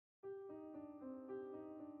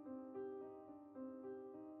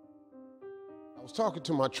I was talking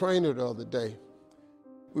to my trainer the other day.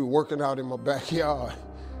 We were working out in my backyard,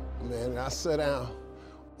 man, and I sat down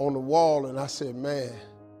on the wall and I said, man,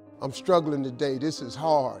 I'm struggling today. This is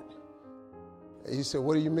hard. And he said,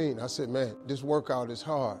 what do you mean? I said, man, this workout is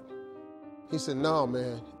hard. He said, no,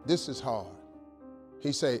 man, this is hard.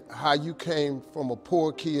 He said, how you came from a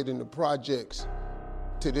poor kid in the projects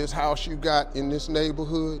to this house you got in this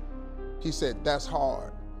neighborhood, he said, that's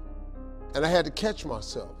hard. And I had to catch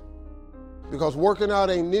myself, because working out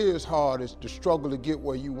ain't near as hard as the struggle to get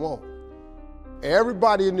where you want.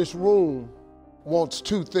 Everybody in this room wants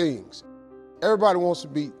two things. Everybody wants to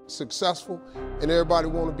be successful and everybody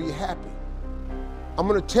wants to be happy. I'm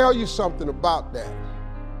gonna tell you something about that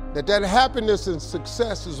happiness and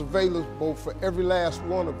success is available for every last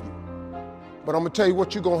one of you. But I'm gonna tell you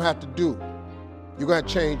what you're gonna have to do. You're gonna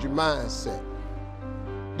change your mindset.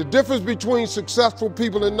 The difference between successful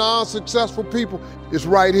people and non-successful people is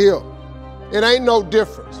right here. It ain't no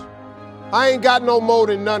difference. I ain't got no more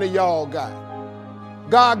than none of y'all got.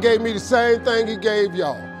 God gave me the same thing he gave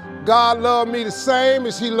y'all. God loved me the same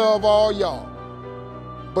as he loved all y'all.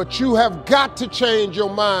 But you have got to change your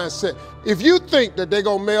mindset. If you think that they're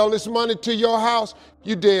gonna mail this money to your house,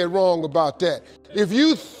 you're dead wrong about that. If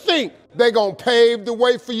you think they're gonna pave the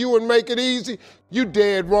way for you and make it easy, you're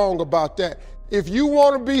dead wrong about that. If you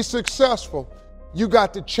wanna be successful, you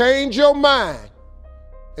got to change your mind,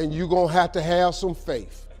 and you're gonna have to have some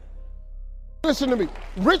faith. Listen to me,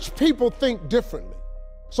 rich people think differently.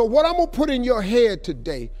 So what I'm gonna put in your head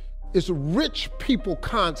today is a rich people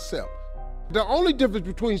concept. The only difference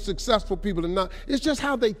between successful people and not is just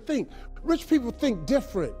how they think. Rich people think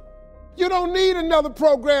different. You don't need another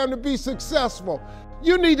program to be successful.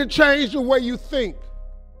 You need to change the way you think.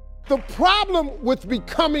 The problem with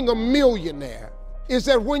becoming a millionaire is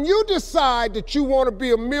that when you decide that you want to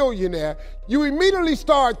be a millionaire, you immediately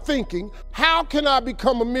start thinking, how can I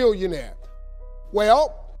become a millionaire?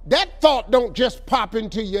 Well, that thought don't just pop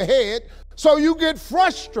into your head, so you get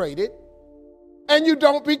frustrated and you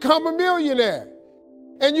don't become a millionaire.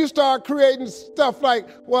 And you start creating stuff like,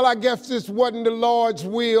 well, I guess this wasn't the Lord's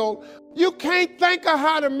will. You can't think of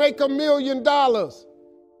how to make $1 million.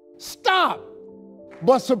 Stop.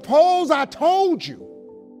 But suppose I told you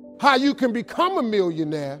how you can become a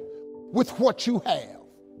millionaire with what you have.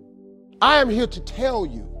 I am here to tell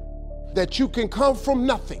you that you can come from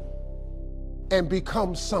nothing and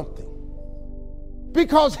become something.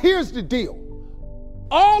 Because here's the deal.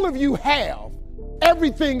 All of you have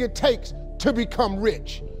everything it takes to become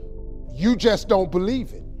rich. You just don't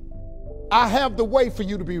believe it. I have the way for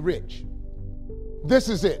you to be rich. This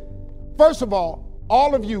is it. First of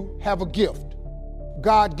all of you have a gift.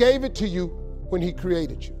 God gave it to you when he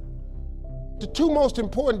created you. The two most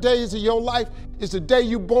important days of your life is the day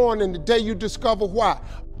you're born and the day you discover why.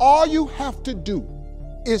 All you have to do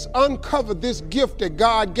is uncover this gift that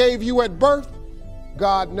God gave you at birth.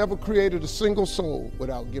 God never created a single soul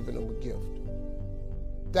without giving them a gift.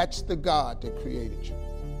 That's the God that created you.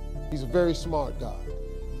 He's a very smart God.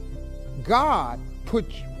 God put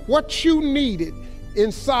what you needed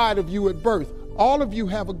inside of you at birth. All of you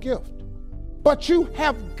have a gift. But you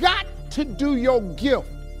have got to do your gift.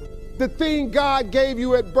 The thing God gave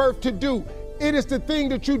you at birth to do. It is the thing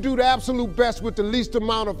that you do the absolute best with the least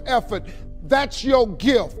amount of effort. That's your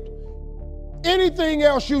gift. Anything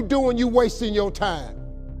else you doing, you wasting your time.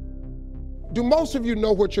 Do most of you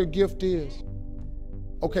know what your gift is?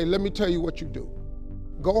 Okay, let me tell you what you do.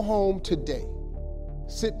 Go home today,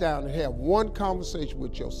 sit down and have one conversation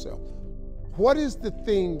with yourself. What is the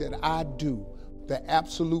thing that I do the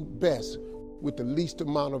absolute best with the least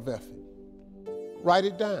amount of effort? Write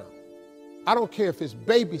it down. I don't care if it's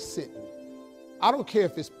babysitting. I don't care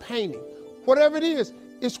if it's painting. Whatever it is,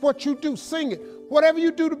 it's what you do. Sing it. Whatever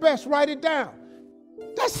you do the best, write it down.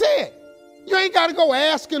 That's it. You ain't got to go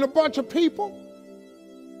asking a bunch of people.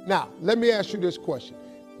 Now, let me ask you this question.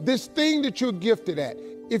 This thing that you're gifted at,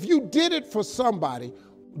 if you did it for somebody,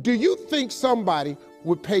 do you think somebody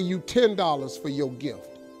would pay you $10 for your gift?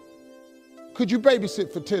 Could you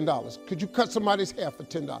babysit for $10? Could you cut somebody's hair for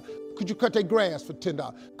 $10? Could you cut their grass for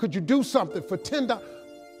 $10? Could you do something for $10?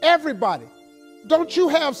 Everybody. Don't you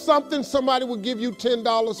have something somebody would give you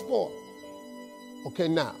 $10 for? Okay,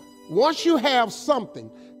 now, once you have something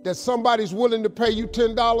that somebody's willing to pay you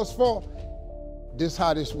 $10 for, this is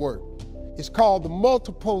how this works. It's called the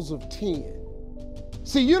multiples of 10.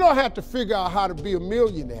 See, you don't have to figure out how to be a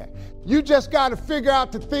millionaire. You just got to figure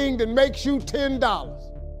out the thing that makes you $10.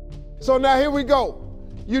 So now here we go.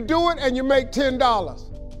 You do it and you make $10.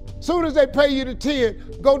 Soon as they pay you the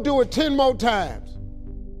 10, go do it 10 more times.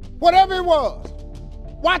 Whatever it was.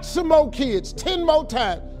 Watch some more kids 10 more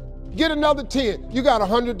times. Get another 10, you got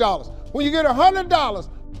 $100. When you get $100,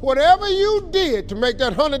 whatever you did to make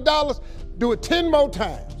that $100, do it 10 more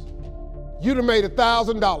times. You'd have made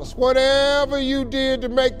 $1,000. Whatever you did to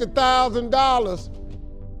make the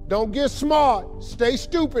 $1,000, don't get smart, stay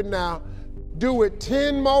stupid now. Do it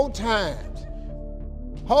 10 more times.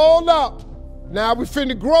 Hold up. Now we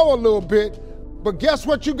finna grow a little bit, but guess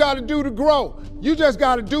what you gotta do to grow? You just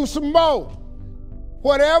gotta do some more.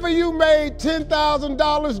 Whatever you made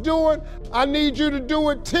 $10,000 doing, I need you to do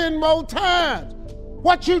it 10 more times.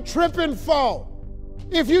 What you tripping for?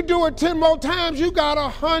 If you do it 10 more times, you got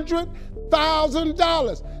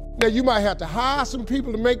 $100,000. Now you might have to hire some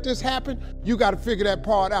people to make this happen. You gotta figure that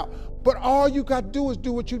part out. But all you gotta do is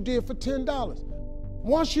do what you did for $10.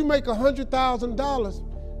 Once you make $100,000,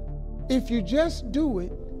 if you just do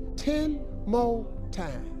it 10 more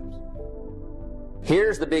times.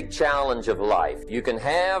 Here's the big challenge of life. You can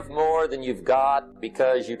have more than you've got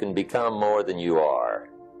because you can become more than you are.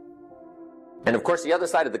 And of course, the other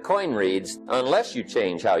side of the coin reads, unless you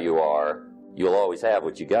change how you are, you'll always have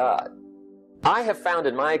what you got. I have found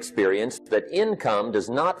in my experience that income does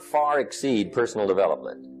not far exceed personal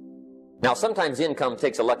development. Now, sometimes income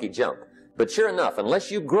takes a lucky jump, but sure enough,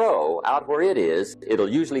 unless you grow out where it is, it'll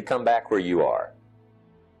usually come back where you are.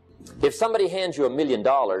 If somebody hands you $1 million,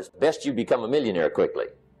 best you become a millionaire quickly,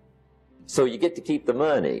 so you get to keep the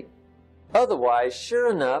money. Otherwise,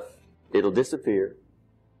 sure enough, it'll disappear.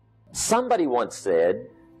 Somebody once said,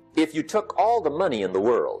 if you took all the money in the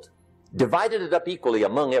world, divided it up equally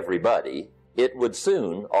among everybody, it would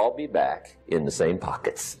soon all be back in the same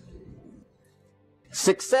pockets.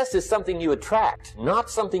 Success is something you attract, not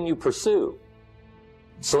something you pursue.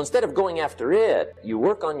 So instead of going after it, you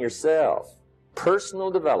work on yourself. Personal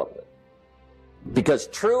development. Because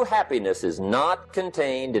true happiness is not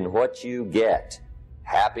contained in what you get.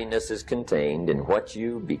 Happiness is contained in what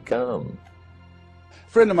you become. A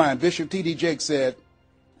friend of mine, Bishop T.D. Jakes, said,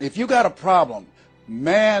 if you got a problem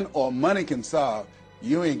man or money can solve,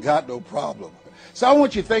 you ain't got no problem. So I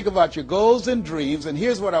want you to think about your goals and dreams, and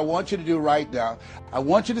here's what I want you to do right now. I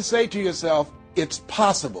want you to say to yourself, it's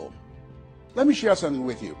possible. Let me share something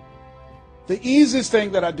with you. The easiest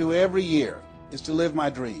thing that I do every year is to live my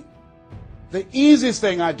dream. The easiest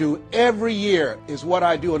thing I do every year is what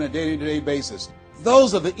I do on a day-to-day basis.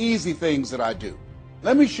 Those are the easy things that I do.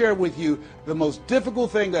 Let me share with you the most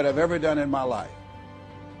difficult thing that I've ever done in my life.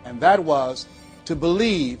 And that was to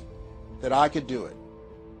believe that I could do it.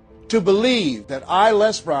 To believe that I,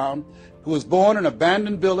 Les Brown, who was born in an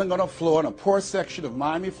abandoned building on a floor in a poor section of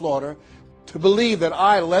Miami, Florida, to believe that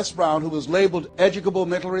I, Les Brown, who was labeled educable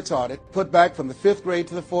mental retarded, put back from the 5th grade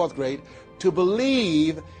to the 4th grade, to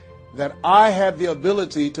believe that I had the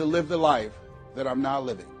ability to live the life that I'm now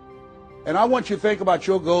living. And I want you to think about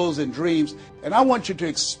your goals and dreams, and I want you to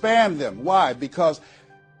expand them. Why? Because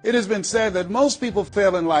it has been said that most people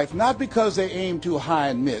fail in life not because they aim too high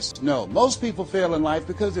and miss. No, most people fail in life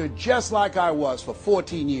because they're just like I was for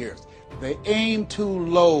 14 years. They aim too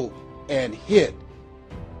low and hit.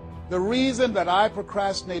 The reason that I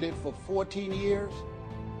procrastinated for 14 years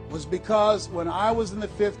was because when I was in the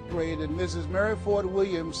 5th grade and Mrs. Mary Ford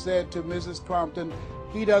Williams said to Mrs. Crompton,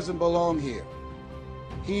 he doesn't belong here.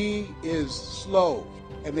 He is slow.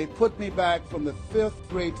 And they put me back from the 5th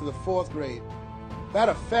grade to the 4th grade. That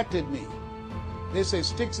affected me. They say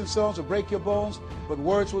sticks and stones will break your bones, but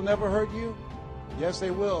words will never hurt you. Yes,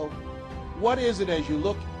 they will. What is it as you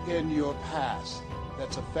look in your past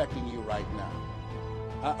that's affecting you right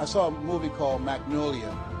now? I saw a movie called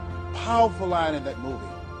Magnolia. Powerful line in that movie.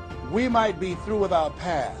 We might be through with our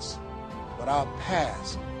past, but our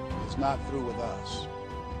past is not through with us.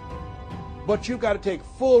 But you've got to take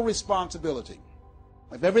full responsibility.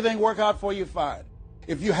 If everything works out for you, fine.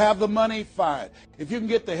 If you have the money, fine. If you can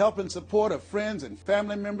get the help and support of friends and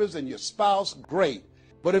family members and your spouse, great.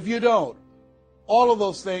 But if you don't, all of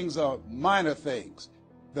those things are minor things.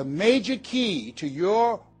 The major key to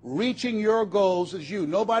your reaching your goals is you.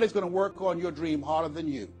 Nobody's going to work on your dream harder than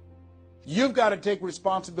you. You've got to take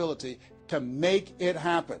responsibility to make it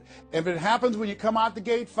happen. If it happens when you come out the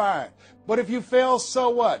gate, fine. But if you fail, so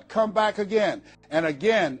what? Come back again and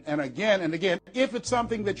again and again and again. If it's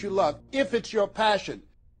something that you love, if it's your passion,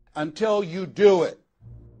 until you do it.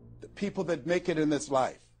 The people that make it in this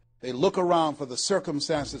life, they look around for the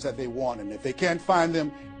circumstances that they want, and if they can't find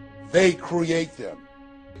them, they create them.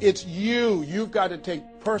 It's you. You've got to take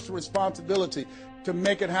personal responsibility to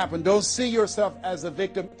make it happen. Don't see yourself as a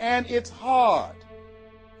victim. And it's hard.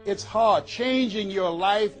 It's hard. Changing your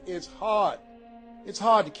life is hard. It's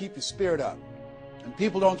hard to keep your spirit up. And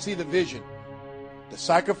people don't see the vision. The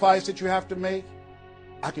sacrifice that you have to make,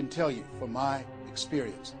 I can tell you from my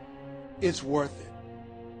experience, it's worth it.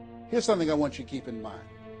 Here's something I want you to keep in mind.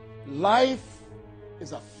 Life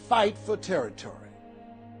is a fight for territory.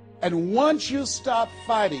 And once you stop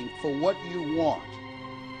fighting for what you want,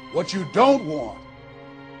 what you don't want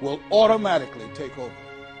will automatically take over.